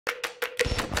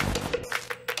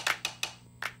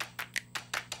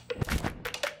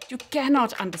You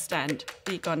cannot understand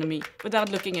the economy without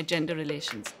looking at gender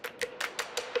relations.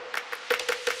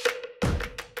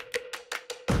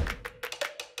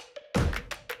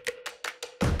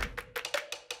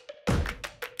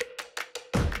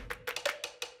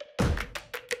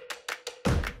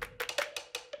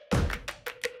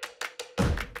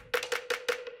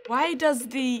 Why does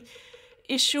the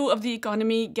issue of the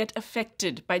economy get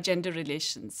affected by gender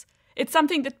relations? It's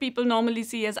something that people normally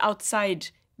see as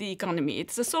outside the economy.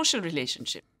 It's a social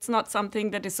relationship. It's not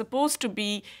something that is supposed to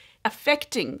be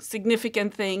affecting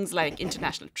significant things like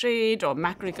international trade or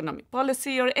macroeconomic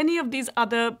policy or any of these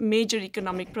other major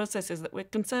economic processes that we're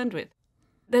concerned with.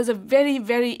 There's a very,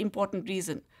 very important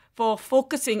reason for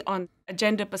focusing on a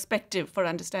gender perspective for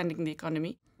understanding the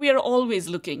economy. We are always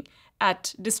looking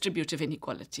at distributive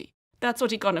inequality. That's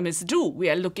what economists do. We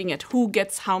are looking at who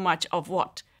gets how much of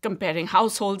what, comparing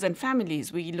households and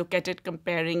families. We look at it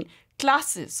comparing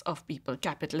classes of people,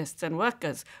 capitalists and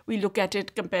workers. We look at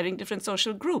it comparing different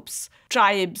social groups,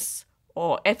 tribes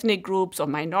or ethnic groups or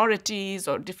minorities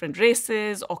or different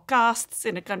races or castes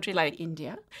in a country like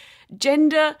India.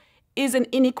 Gender is an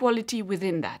inequality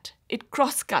within that. It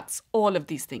cross-cuts all of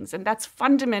these things, and that's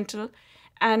fundamental,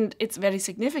 and it's very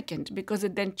significant because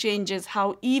it then changes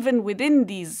how even within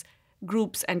these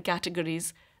groups and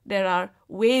categories, there are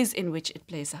ways in which it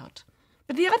plays out.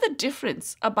 But the other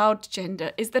difference about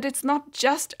gender is that it's not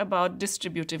just about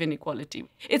distributive inequality.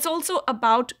 It's also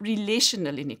about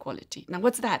relational inequality. Now,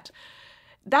 what's that?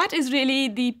 That is really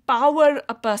the power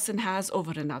a person has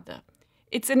over another.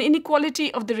 It's an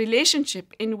inequality of the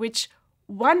relationship in which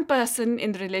one person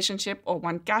in the relationship or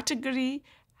one category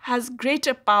has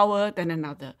greater power than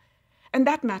another. And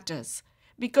that matters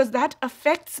because that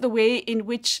affects the way in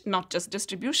which not just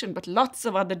distribution, but lots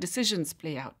of other decisions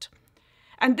play out.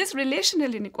 And this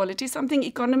relational inequality is something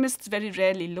economists very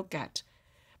rarely look at.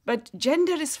 But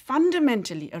gender is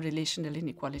fundamentally a relational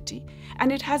inequality,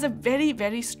 and it has a very,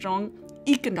 very strong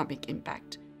economic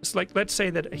impact. It's like, let's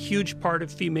say that a huge part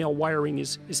of female wiring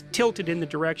is tilted in the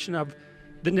direction of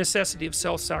the necessity of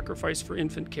self-sacrifice for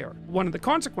infant care. One of the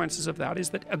consequences of that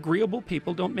is that agreeable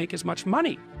people don't make as much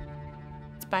money.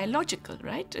 It's biological,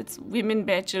 right? It's women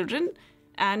bear children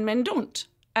and men don't.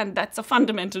 And that's a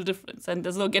fundamental difference, and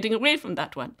there's no getting away from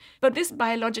that one. But this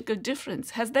biological difference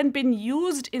has then been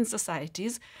used in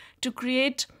societies to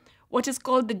create what is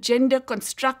called the gender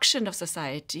construction of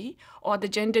society or the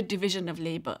gender division of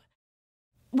labor.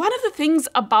 One of the things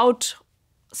about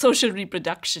social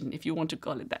reproduction, if you want to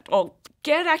call it that, or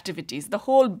care activities, the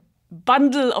whole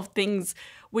bundle of things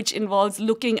which involves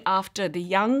looking after the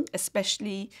young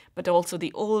especially, but also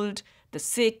the old, the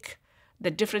sick, the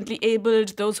differently abled,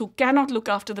 those who cannot look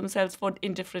after themselves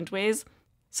in different ways.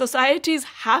 Societies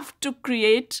have to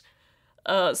create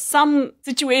some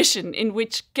situation in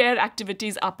which care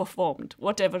activities are performed,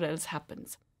 whatever else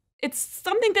happens. It's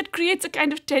something that creates a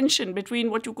kind of tension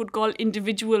between what you could call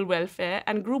individual welfare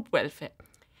and group welfare.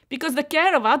 Because the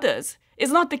care of others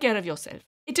is not the care of yourself.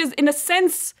 It is, in a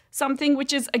sense, something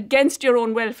which is against your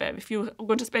own welfare if you're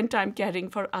going to spend time caring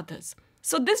for others.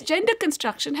 So this gender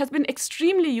construction has been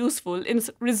extremely useful in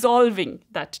resolving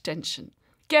that tension.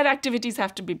 Care activities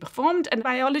have to be performed, and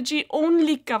biology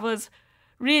only covers,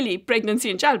 really, pregnancy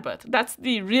and childbirth. That's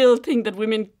the real thing that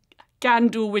women can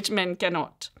do, which men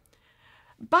cannot.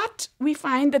 But we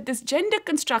find that this gender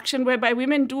construction, whereby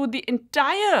women do the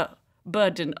entire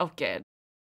burden of care,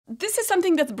 this is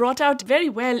something that's brought out very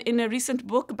well in a recent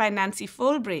book by Nancy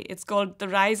Folbre. It's called The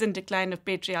Rise and Decline of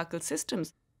Patriarchal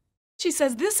Systems. She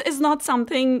says this is not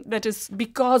something that is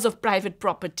because of private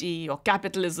property or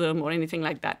capitalism or anything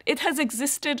like that. It has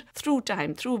existed through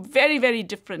time, through very, very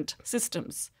different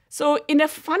systems. So in a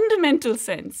fundamental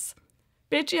sense,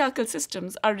 patriarchal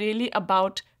systems are really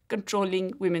about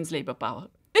controlling women's labor power.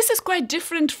 This is quite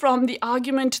different from the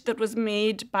argument that was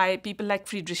made by people like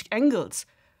Friedrich Engels,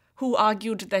 who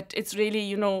argued that it's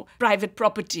really, private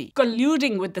property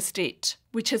colluding with the state,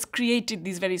 which has created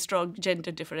these very strong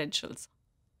gender differentials.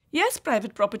 Yes,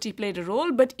 private property played a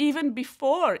role, but even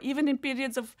before, even in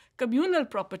periods of communal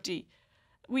property,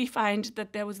 we find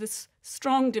that there was this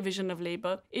strong division of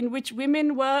labor in which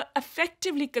women were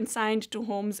effectively consigned to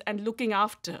homes and looking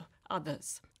after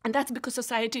others. And that's because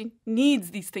society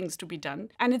needs these things to be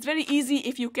done. And it's very easy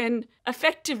if you can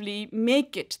effectively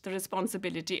make it the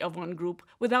responsibility of one group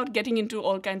without getting into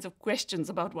all kinds of questions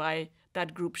about why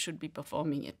that group should be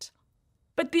performing it.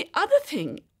 But the other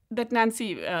thing that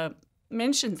Nancy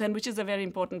mentions, and which is a very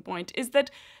important point, is that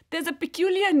there's a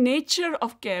peculiar nature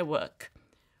of care work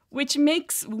which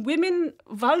makes women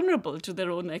vulnerable to their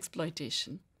own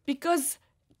exploitation. Because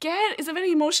care is a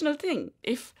very emotional thing.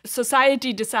 If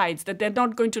society decides that they're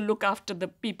not going to look after the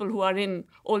people who are in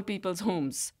old people's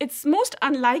homes, it's most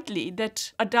unlikely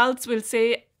that adults will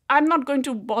say, I'm not going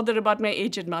to bother about my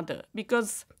aged mother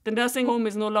because the nursing home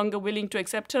is no longer willing to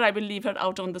accept her. I will leave her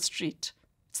out on the street.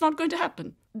 It's not going to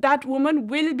happen. That woman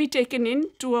will be taken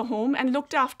into a home and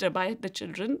looked after by the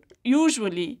children,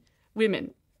 usually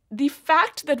women. The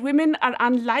fact that women are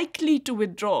unlikely to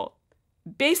withdraw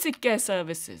basic care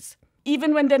services,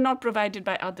 even when they're not provided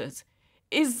by others,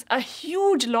 is a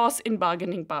huge loss in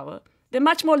bargaining power. They're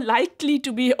much more likely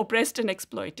to be oppressed and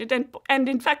exploited and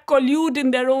in fact collude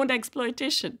in their own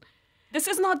exploitation. This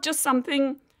is not just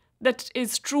something that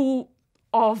is true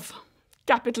of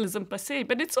capitalism per se,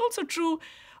 but it's also true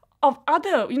of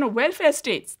other, welfare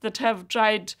states that have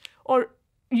tried or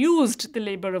used the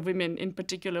labor of women in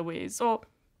particular ways, or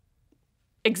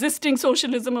existing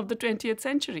socialism of the 20th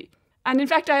century. And in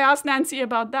fact, I asked Nancy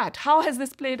about that. How has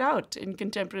this played out in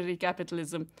contemporary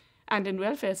capitalism and in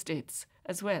welfare states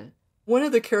as well? One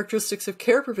of the characteristics of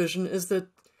care provision is that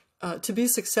to be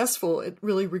successful, it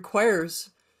really requires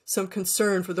some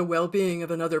concern for the well-being of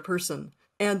another person.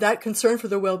 And that concern for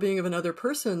the well-being of another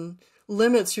person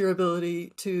limits your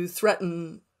ability to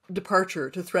threaten departure,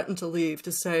 to threaten to leave,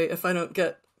 to say, if I don't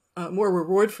get more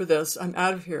reward for this, I'm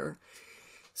out of here.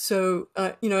 So,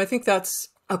 I think that's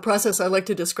a process I like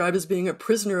to describe as being a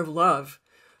prisoner of love.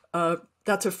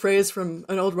 That's a phrase from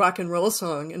an old rock and roll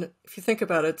song. And if you think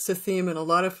about it, it's a theme in a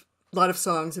lot of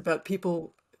songs about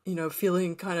people,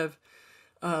 feeling kind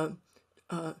of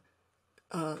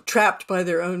trapped by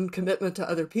their own commitment to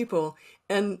other people.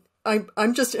 And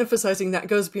I'm just emphasizing that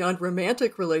goes beyond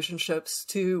romantic relationships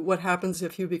to what happens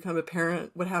if you become a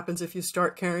parent, what happens if you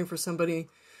start caring for somebody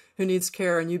who needs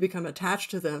care and you become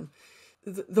attached to them.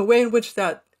 The way in which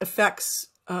that affects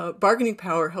bargaining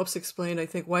power helps explain, I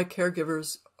think, why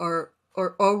caregivers are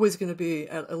always going to be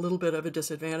at a little bit of a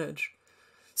disadvantage.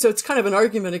 So it's kind of an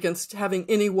argument against having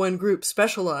any one group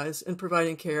specialize in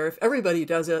providing care. If everybody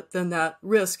does it, then that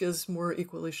risk is more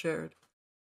equally shared.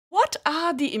 What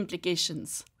are the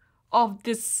implications of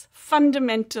this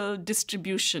fundamental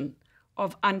distribution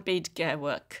of unpaid care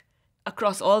work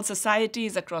across all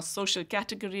societies, across social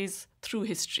categories, through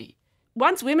history?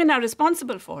 Once women are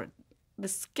responsible for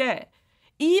this care,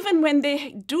 even when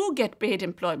they do get paid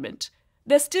employment,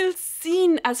 they're still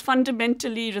seen as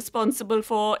fundamentally responsible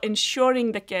for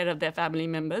ensuring the care of their family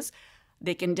members.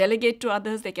 They can delegate to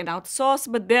others, they can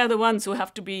outsource, but they're the ones who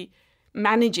have to be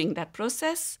managing that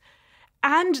process.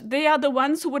 And they are the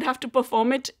ones who would have to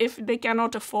perform it if they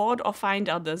cannot afford or find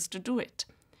others to do it.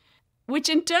 Which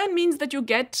in turn means that you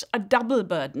get a double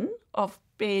burden of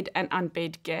paid and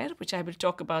unpaid care, which I will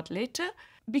talk about later.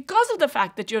 Because of the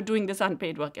fact that you're doing this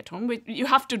unpaid work at home, you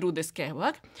have to do this care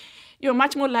work, you're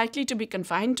much more likely to be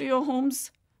confined to your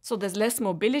homes. So there's less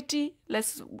mobility,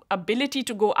 less ability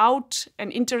to go out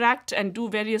and interact and do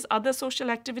various other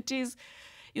social activities.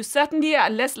 You certainly are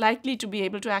less likely to be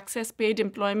able to access paid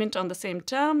employment on the same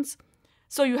terms.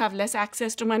 So you have less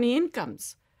access to money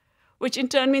incomes, which in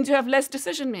turn means you have less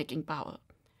decision-making power.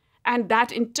 And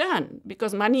that in turn,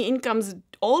 because money incomes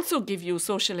also give you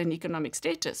social and economic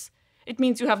status, it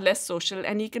means you have less social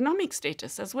and economic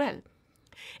status as well.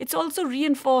 It's also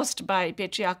reinforced by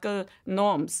patriarchal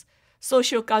norms,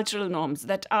 socio-cultural norms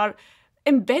that are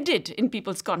embedded in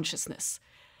people's consciousness.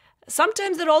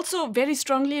 Sometimes they're also very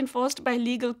strongly enforced by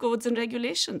legal codes and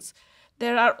regulations.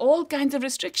 There are all kinds of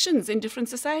restrictions in different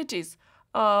societies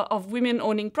of women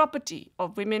owning property,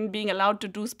 of women being allowed to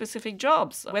do specific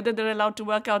jobs, whether they're allowed to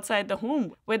work outside the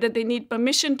home, whether they need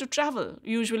permission to travel,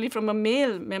 usually from a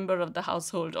male member of the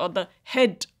household or the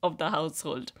head of the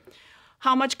household,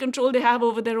 how much control they have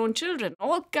over their own children.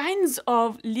 All kinds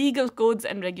of legal codes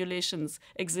and regulations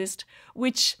exist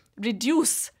which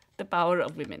reduce the power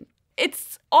of women.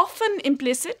 It's often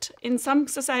implicit. In some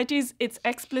societies, it's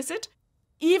explicit.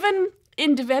 Even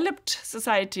in developed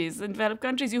societies, in developed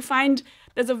countries, you find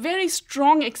there's a very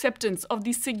strong acceptance of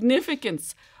the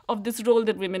significance of this role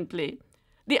that women play.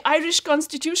 The Irish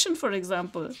Constitution, for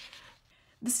example,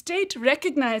 the state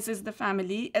recognizes the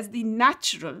family as the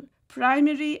natural,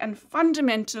 primary and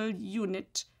fundamental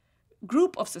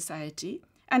group of society,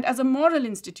 and as a moral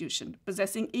institution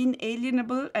possessing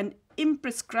inalienable and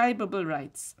imprescribable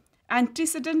rights,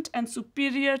 antecedent and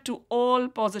superior to all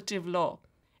positive law.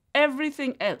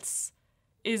 Everything else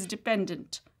is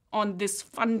dependent on this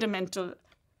fundamental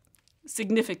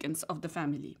significance of the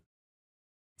family.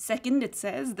 Second, it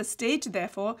says, the state,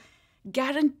 therefore,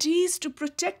 guarantees to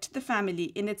protect the family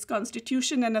in its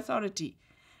constitution and authority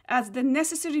as the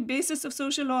necessary basis of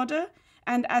social order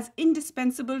and as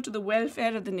indispensable to the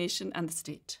welfare of the nation and the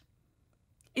state.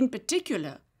 In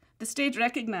particular, the state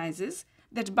recognizes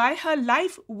that by her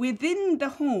life within the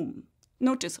home,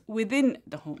 notice, within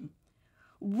the home,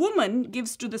 woman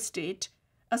gives to the state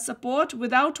a support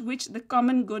without which the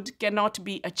common good cannot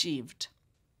be achieved.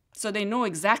 So they know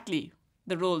exactly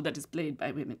the role that is played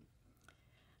by women.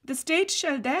 The state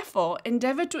shall therefore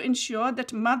endeavour to ensure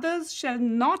that mothers shall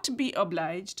not be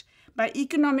obliged by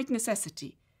economic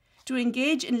necessity to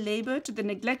engage in labour to the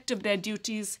neglect of their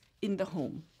duties in the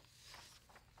home.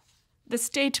 The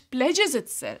state pledges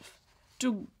itself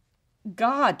to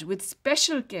guard with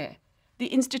special care the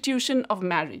institution of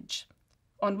marriage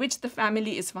on which the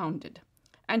family is founded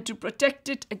and to protect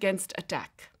it against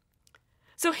attack.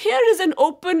 So here is an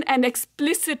open and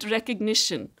explicit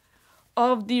recognition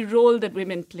of the role that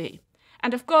women play.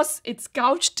 And of course, it's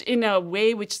couched in a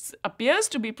way which appears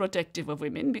to be protective of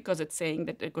women because it's saying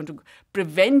that they're going to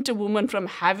prevent a woman from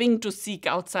having to seek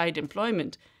outside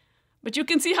employment. But you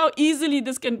can see how easily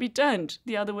this can be turned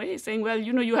the other way, saying, well,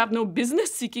 you have no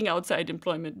business seeking outside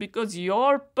employment because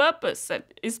your purpose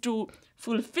is to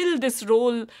fulfill this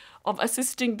role of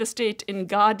assisting the state in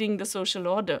guarding the social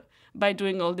order by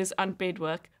doing all this unpaid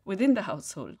work within the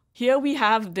household. Here we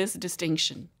have this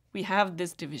distinction. We have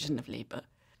this division of labor.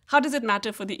 How does it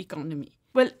matter for the economy?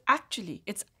 Well, actually,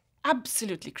 it's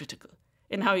absolutely critical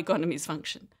in how economies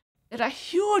function. There are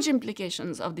huge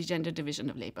implications of the gender division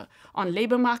of labor on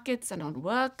labor markets and on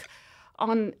work,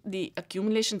 on the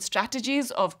accumulation strategies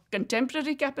of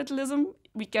contemporary capitalism.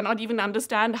 We cannot even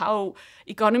understand how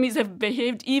economies have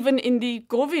behaved even in the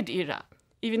COVID era,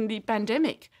 even the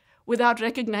pandemic, without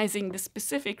recognizing the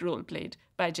specific role played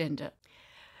by gender.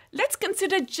 Let's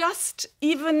consider just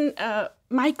even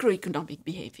microeconomic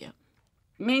behavior.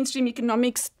 Mainstream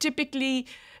economics typically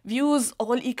views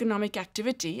all economic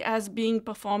activity as being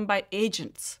performed by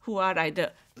agents who are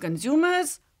either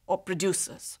consumers or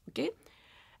producers, okay?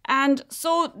 And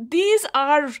so these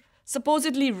are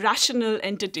supposedly rational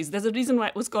entities. There's a reason why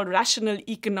it was called rational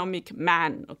economic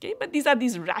man, okay? But these are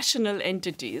these rational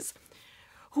entities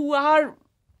who are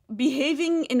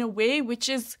behaving in a way which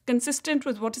is consistent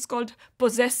with what is called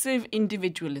possessive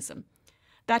individualism.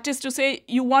 That is to say,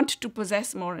 you want to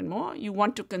possess more and more, you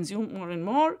want to consume more and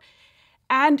more,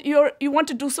 and you want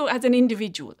to do so as an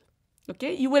individual.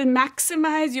 Okay? You will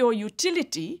maximize your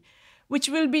utility, which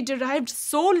will be derived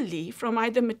solely from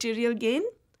either material gain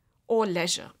or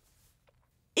leisure.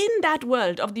 In that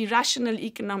world of the rational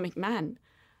economic man,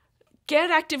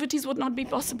 care activities would not be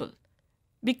possible,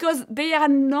 because they are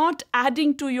not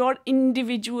adding to your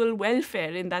individual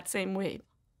welfare in that same way.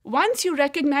 Once you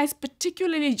recognize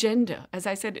particularly gender, as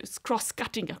I said, it's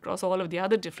cross-cutting across all of the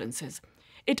other differences,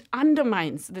 it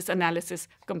undermines this analysis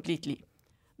completely.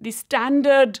 The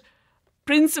standard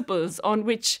principles on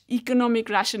which economic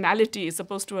rationality is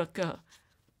supposed to occur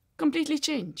completely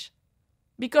change.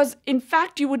 Because, in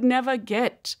fact, you would never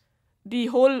get the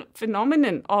whole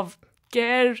phenomenon of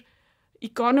care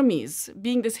economies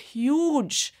being this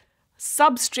huge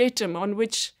substratum on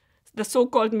which the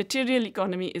so-called material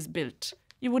economy is built.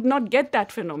 You would not get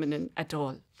that phenomenon at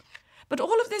all. But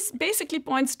all of this basically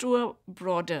points to a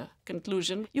broader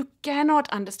conclusion. You cannot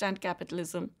understand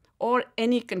capitalism or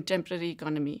any contemporary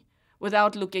economy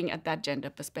without looking at that gender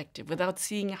perspective, without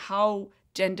seeing how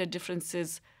gender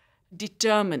differences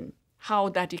determine how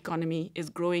that economy is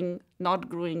growing, not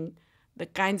growing, the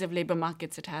kinds of labor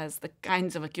markets it has, the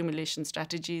kinds of accumulation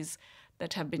strategies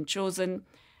that have been chosen,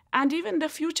 and even the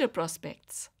future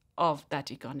prospects of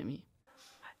that economy.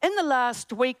 In the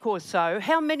last week or so,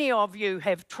 how many of you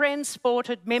have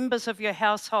transported members of your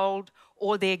household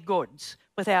or their goods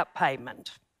without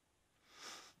payment?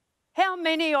 How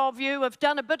many of you have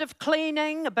done a bit of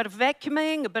cleaning, a bit of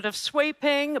vacuuming, a bit of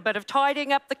sweeping, a bit of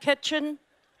tidying up the kitchen?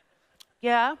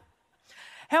 Yeah?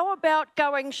 How about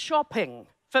going shopping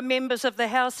for members of the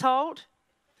household?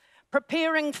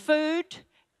 Preparing food,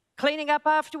 cleaning up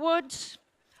afterwards,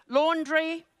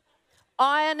 laundry,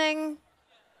 ironing?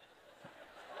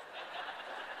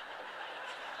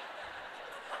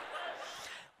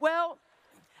 Well,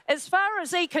 as far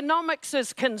as economics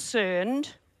is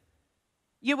concerned,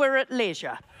 you were at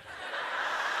leisure.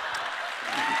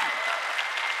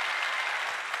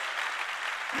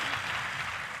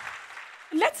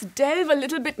 Let's delve a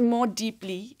little bit more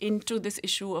deeply into this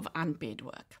issue of unpaid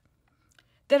work.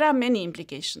 There are many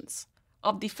implications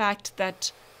of the fact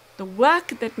that the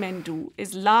work that men do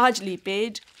is largely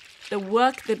paid, the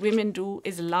work that women do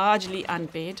is largely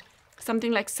unpaid.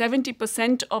 Something like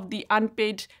 70% of the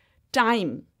unpaid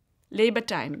time, labor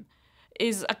time,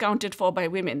 is accounted for by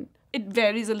women. It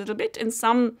varies a little bit. In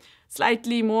some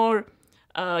slightly more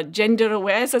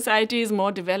gender-aware societies,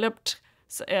 more developed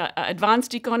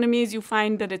advanced economies, you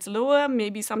find that it's lower,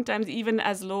 maybe sometimes even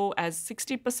as low as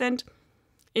 60%.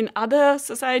 In other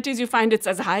societies, you find it's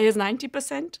as high as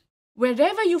 90%.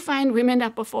 Wherever you find women are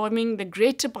performing the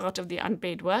greater part of the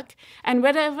unpaid work, and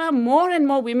wherever more and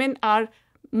more women are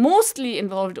mostly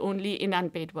involved only in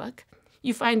unpaid work,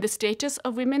 you find the status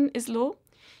of women is low.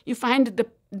 You find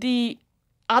the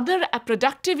other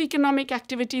productive economic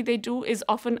activity they do is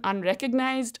often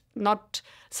unrecognized,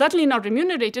 certainly not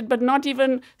remunerated, but not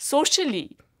even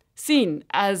socially seen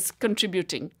as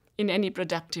contributing in any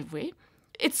productive way.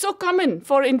 It's so common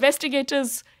for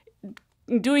investigators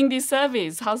doing these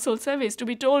surveys, household surveys, to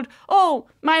be told, oh,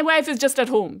 my wife is just at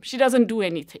home. She doesn't do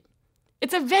anything.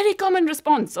 It's a very common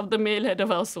response of the male head of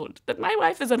household, that my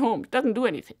wife is at home, doesn't do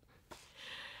anything.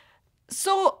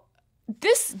 So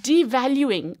this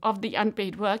devaluing of the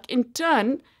unpaid work, in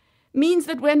turn, means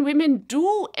that when women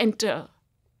do enter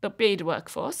the paid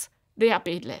workforce, they are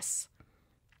paid less.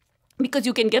 Because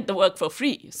you can get the work for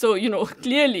free. So,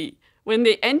 clearly, when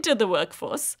they enter the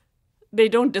workforce, they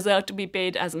don't deserve to be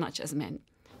paid as much as men.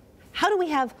 How do we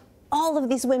have all of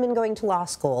these women going to law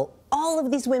school, all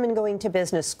of these women going to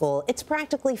business school? It's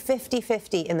practically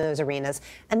 50-50 in those arenas.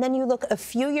 And then you look a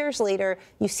few years later,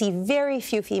 you see very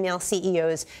few female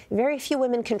CEOs, very few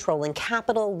women controlling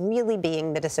capital, really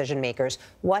being the decision makers.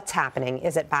 What's happening?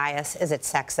 Is it bias? Is it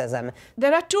sexism?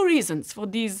 There are two reasons for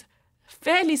these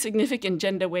fairly significant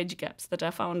gender wage gaps that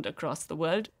are found across the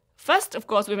world. First, of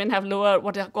course, women have lower,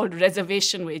 what are called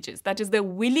reservation wages. That is, they're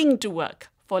willing to work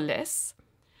for less.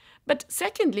 But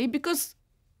secondly, because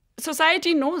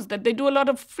society knows that they do a lot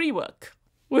of free work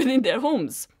within their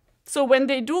homes. So when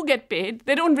they do get paid,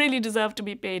 they don't really deserve to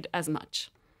be paid as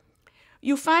much.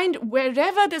 You find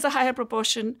wherever there's a higher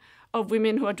proportion of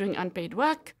women who are doing unpaid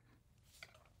work,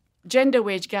 gender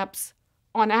wage gaps,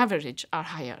 on average, are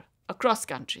higher across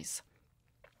countries.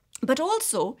 But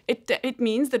also, it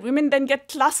means that women then get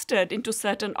clustered into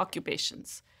certain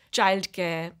occupations,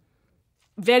 childcare,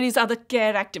 various other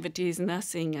care activities,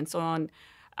 nursing, and so on,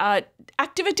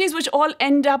 activities which all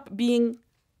end up being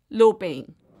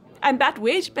low-paying. And that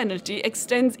wage penalty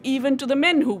extends even to the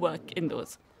men who work in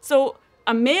those. So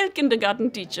a male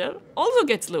kindergarten teacher also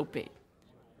gets low pay.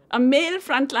 A male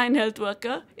frontline health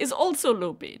worker is also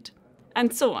low paid,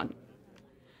 and so on.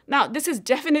 Now, this is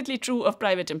definitely true of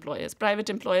private employers. Private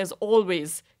employers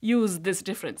always use this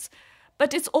difference.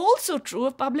 But it's also true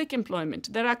of public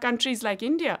employment. There are countries like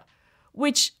India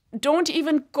which don't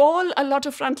even call a lot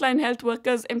of frontline health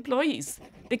workers employees.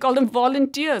 They call them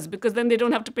volunteers because then they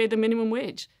don't have to pay the minimum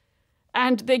wage.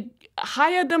 And they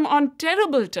hire them on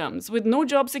terrible terms with no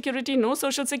job security, no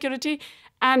social security,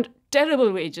 and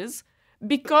terrible wages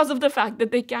because of the fact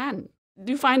that they can.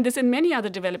 You find this in many other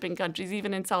developing countries,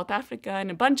 even in South Africa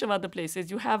and a bunch of other places.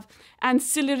 You have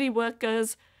ancillary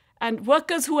workers and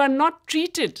workers who are not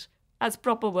treated as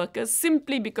proper workers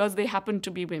simply because they happen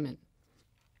to be women.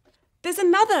 There's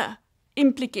another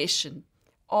implication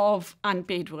of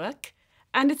unpaid work,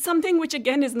 and it's something which,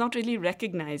 again, is not really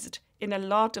recognized in a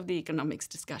lot of the economics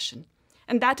discussion,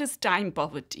 and that is time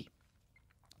poverty.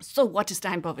 So what is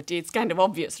time poverty? It's kind of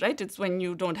obvious, right? It's when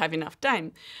you don't have enough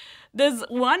time. There's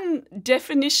one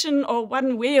definition or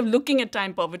one way of looking at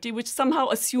time poverty which somehow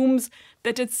assumes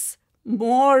that it's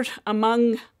more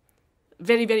among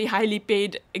very, very highly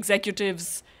paid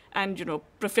executives and,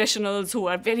 professionals who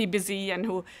are very busy and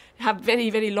who have very,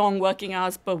 very long working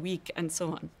hours per week and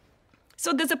so on.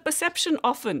 So there's a perception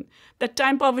often that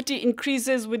time poverty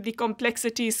increases with the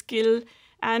complexity, skill,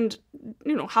 and,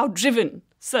 how driven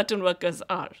certain workers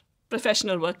are,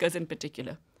 professional workers in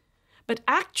particular. But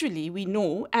actually, we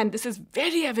know, and this is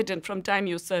very evident from time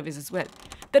use surveys as well,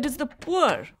 that it's the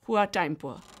poor who are time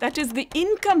poor. That is, the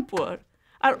income poor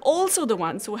are also the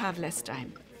ones who have less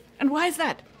time. And why is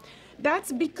that?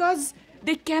 That's because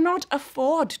they cannot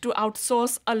afford to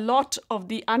outsource a lot of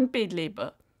the unpaid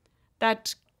labor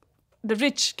that the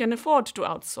rich can afford to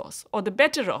outsource, or the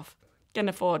better off can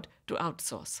afford to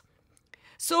outsource.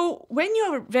 So when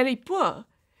you're very poor,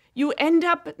 you end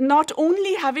up not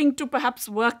only having to perhaps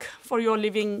work for your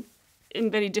living in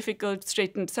very difficult,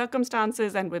 straitened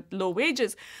circumstances and with low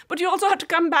wages, but you also have to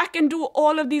come back and do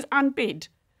all of these unpaid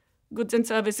goods and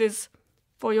services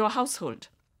for your household.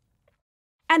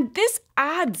 And this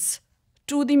adds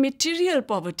to the material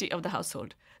poverty of the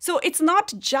household. So it's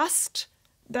not just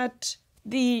that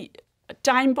the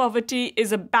time poverty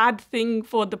is a bad thing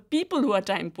for the people who are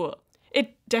time poor.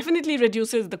 It definitely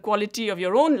reduces the quality of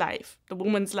your own life, the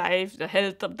woman's life, the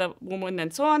health of the woman,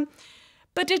 and so on.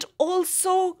 But it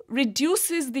also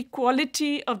reduces the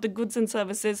quality of the goods and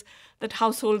services that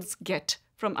households get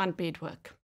from unpaid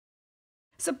work.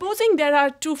 Supposing there are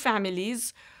two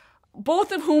families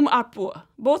both of whom are poor,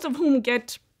 both of whom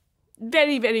get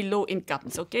very, very low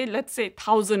incomes, okay? Let's say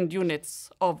 1,000 units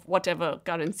of whatever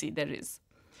currency there is.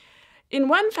 In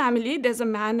one family, there's a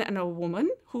man and a woman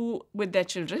who, with their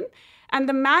children, and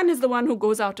the man is the one who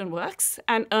goes out and works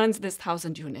and earns this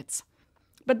 1,000 units.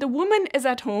 But the woman is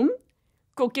at home,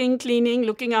 cooking, cleaning,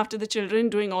 looking after the children,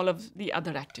 doing all of the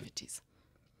other activities.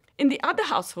 In the other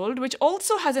household, which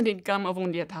also has an income of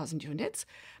only 1,000 units,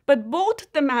 but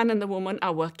both the man and the woman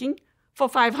are working for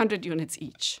 500 units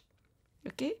each,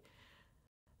 okay?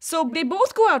 So they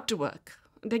both go out to work.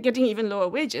 They're getting even lower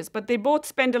wages, but they both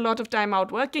spend a lot of time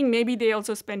out working. Maybe they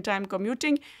also spend time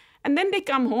commuting. And then they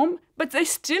come home, but they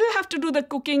still have to do the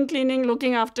cooking, cleaning,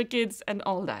 looking after kids and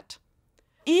all that.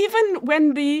 Even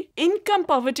when the income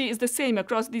poverty is the same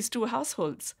across these two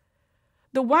households,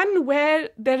 the one where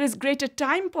there is greater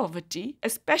time poverty,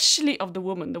 especially of the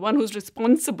woman, the one who's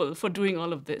responsible for doing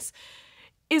all of this,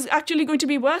 is actually going to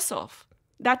be worse off.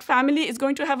 That family is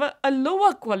going to have a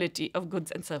lower quality of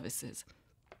goods and services.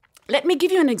 Let me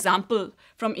give you an example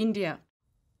from India.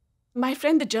 My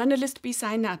friend, the journalist P.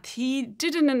 Sainath, he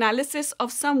did an analysis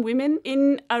of some women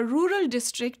in a rural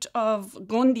district of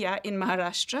Gondia in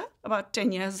Maharashtra about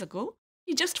 10 years ago.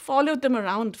 He just followed them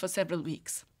around for several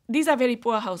weeks. These are very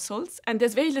poor households, and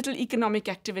there's very little economic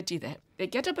activity there. They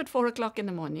get up at 4 o'clock in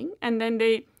the morning, and then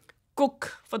they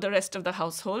cook for the rest of the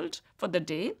household for the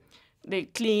day. They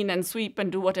clean and sweep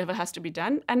and do whatever has to be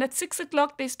done. And at 6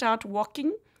 o'clock, they start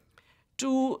walking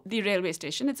to the railway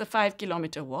station. It's a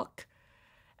 5-kilometer walk.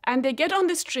 And they get on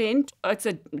this train. It's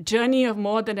a journey of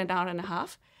more than an hour and a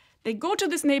half. They go to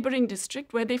this neighboring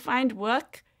district where they find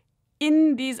work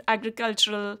in these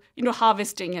agricultural,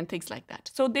 harvesting and things like that.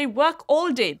 So they work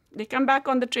all day. They come back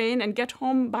on the train and get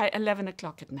home by 11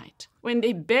 o'clock at night, when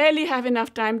they barely have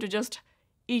enough time to just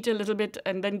eat a little bit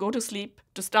and then go to sleep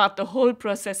to start the whole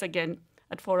process again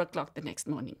at 4 o'clock the next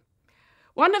morning.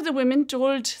 One of the women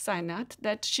told Sainath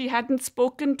that she hadn't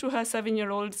spoken to her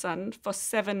 7-year-old son for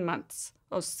 7 months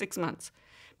or 6 months,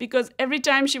 because every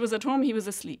time she was at home, he was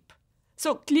asleep.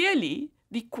 So clearly,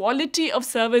 the quality of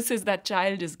services that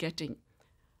child is getting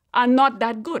are not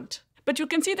that good. But you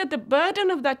can see that the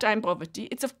burden of that time poverty,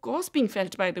 it's of course being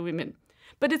felt by the women,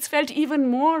 but it's felt even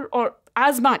more or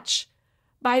as much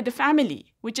by the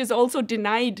family, which is also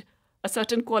denied a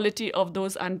certain quality of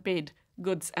those unpaid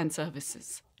goods and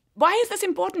services. Why is this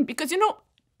important? Because,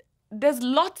 there's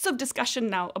lots of discussion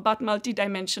now about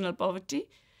multidimensional poverty.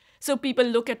 So people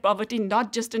look at poverty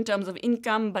not just in terms of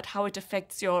income, but how it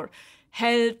affects your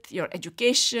health, your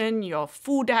education, your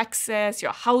food access,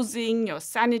 your housing, your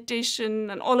sanitation,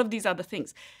 and all of these other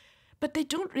things. But they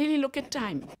don't really look at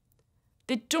time.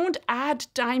 They don't add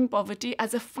time poverty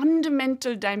as a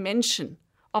fundamental dimension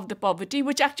of the poverty,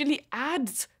 which actually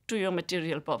adds to your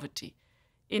material poverty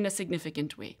in a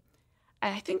significant way.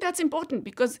 I think that's important,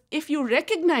 because if you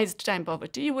recognized time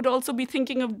poverty, you would also be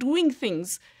thinking of doing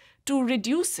things to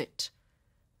reduce it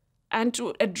and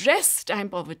to address time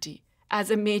poverty as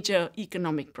a major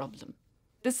economic problem.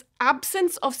 This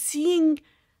absence of seeing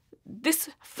this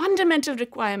fundamental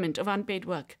requirement of unpaid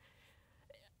work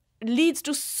leads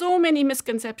to so many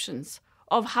misconceptions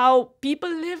of how people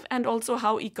live and also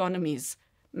how economies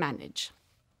manage.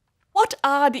 What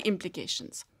are the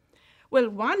implications? Well,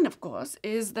 one, of course,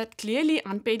 is that clearly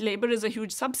unpaid labor is a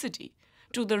huge subsidy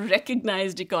to the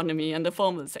recognized economy and the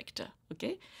formal sector,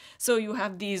 okay? So you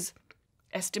have these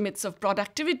estimates of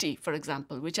productivity, for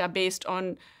example, which are based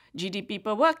on GDP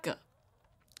per worker.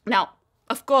 Now,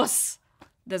 of course,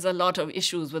 there's a lot of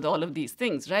issues with all of these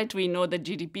things, right? We know that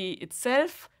GDP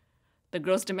itself, the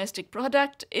gross domestic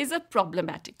product, is a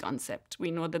problematic concept.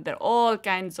 We know that there are all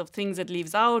kinds of things it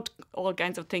leaves out, all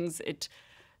kinds of things it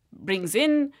brings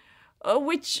in,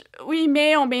 which we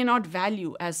may or may not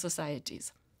value as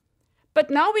societies.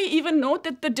 But now we even know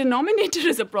that the denominator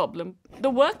is a problem, the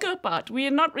worker part. We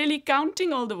are not really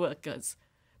counting all the workers,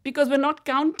 because we're not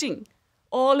counting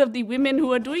all of the women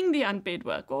who are doing the unpaid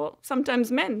work, or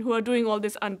sometimes men who are doing all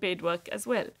this unpaid work as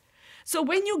well. So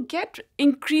when you get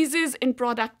increases in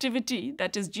productivity,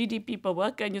 that is GDP per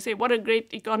worker, and you say, what a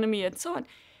great economy and so on,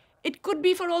 it could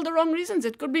be for all the wrong reasons.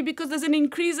 It could be because there's an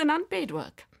increase in unpaid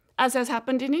work, as has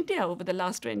happened in India over the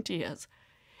last 20 years.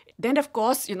 Then, of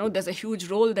course, there's a huge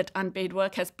role that unpaid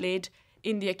work has played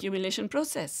in the accumulation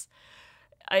process.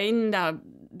 In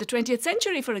the 20th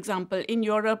century, for example, in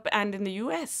Europe and in the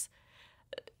US,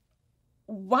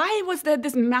 why was there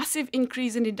this massive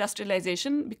increase in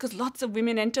industrialization? Because lots of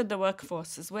women entered the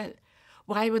workforce as well.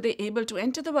 Why were they able to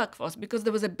enter the workforce? Because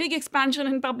there was a big expansion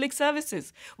in public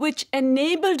services, which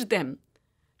enabled them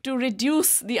to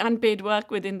reduce the unpaid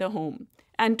work within the home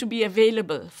and to be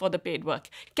available for the paid work.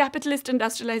 Capitalist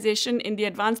industrialization in the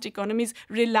advanced economies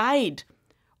relied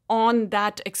on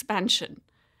that expansion.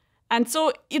 And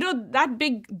so, that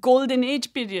big golden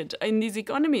age period in these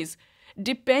economies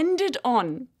depended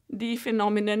on the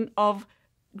phenomenon of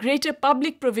greater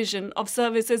public provision of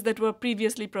services that were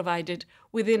previously provided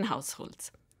within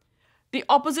households. The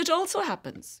opposite also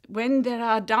happens when there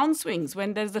are downswings,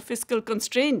 when there's a fiscal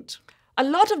constraint. A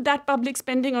lot of that public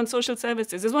spending on social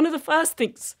services is one of the first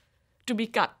things to be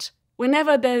cut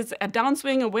whenever there's a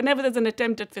downswing or whenever there's an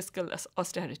attempt at fiscal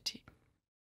austerity.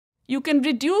 You can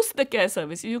reduce the care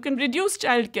services, you can reduce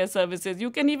childcare services,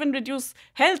 you can even reduce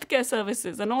healthcare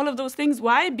services and all of those things.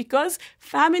 Why? Because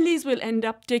families will end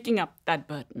up taking up that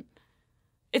burden.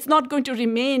 It's not going to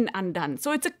remain undone.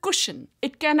 So it's a cushion.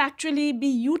 It can actually be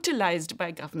utilized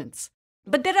by governments.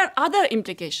 But there are other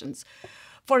implications.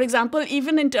 For example,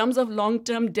 even in terms of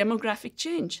long-term demographic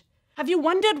change. Have you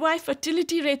wondered why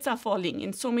fertility rates are falling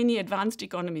in so many advanced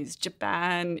economies?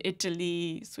 Japan,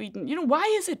 Italy, Sweden. Why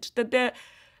is it that there are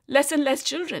less and less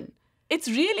children? It's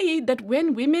really that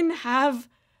when women have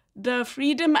the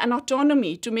freedom and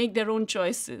autonomy to make their own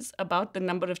choices about the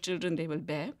number of children they will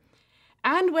bear,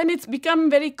 and when it's become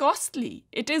very costly,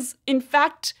 it is in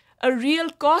fact a real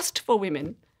cost for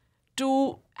women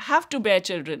to have to bear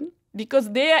children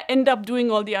because they end up doing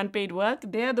all the unpaid work.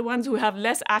 They are the ones who have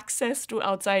less access to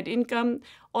outside income,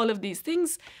 all of these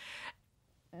things.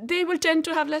 They will tend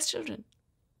to have less children.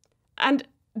 And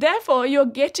therefore, you're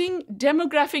getting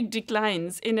demographic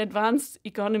declines in advanced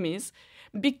economies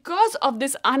because of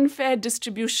this unfair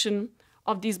distribution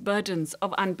of these burdens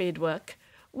of unpaid work,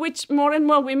 which more and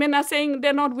more women are saying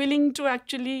they're not willing to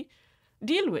actually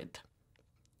deal with.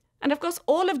 And of course,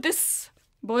 all of this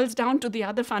boils down to the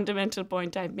other fundamental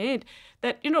point I've made,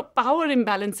 that, power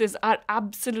imbalances are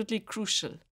absolutely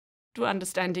crucial to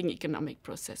understanding economic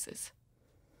processes.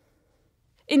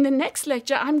 In the next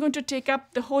lecture, I'm going to take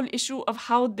up the whole issue of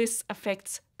how this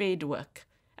affects paid work.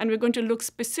 And we're going to look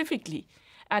specifically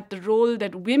at the role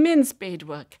that women's paid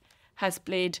work has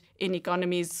played in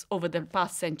economies over the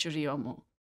past century or more.